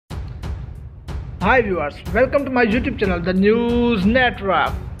Hi viewers, welcome to my YouTube channel, The News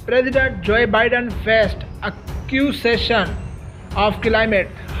Network. President Joe Biden faced accusation of climate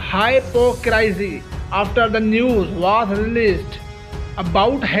hypocrisy after the news was released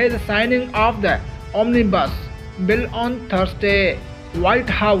about his signing of the Omnibus bill on Thursday. White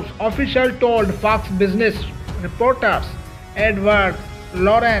House official told Fox Business reporters Edward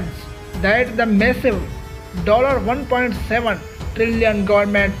Lawrence that the massive $1.7 trillion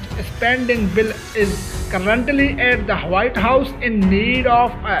government spending bill is currently at the White House in need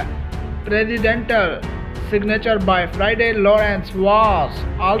of a presidential signature by Friday. Lawrence was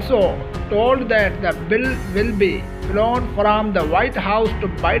also told that the bill will be flown from the White House to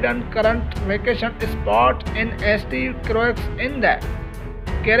Biden's current vacation spot in St. Croix in the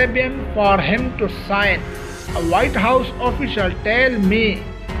Caribbean for him to sign. A White House official told me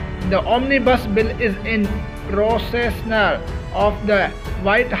the omnibus bill is in process of the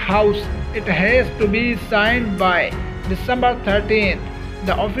White House. It has to be signed by December 13th.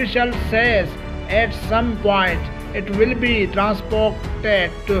 The official says at some point it will be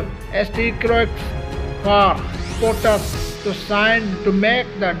transported to St. Croix for POTUS to sign to make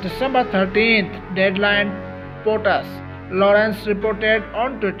the December 13th deadline. POTUS, Lawrence reported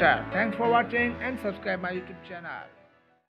on Twitter. Thanks for watching and subscribe my YouTube channel.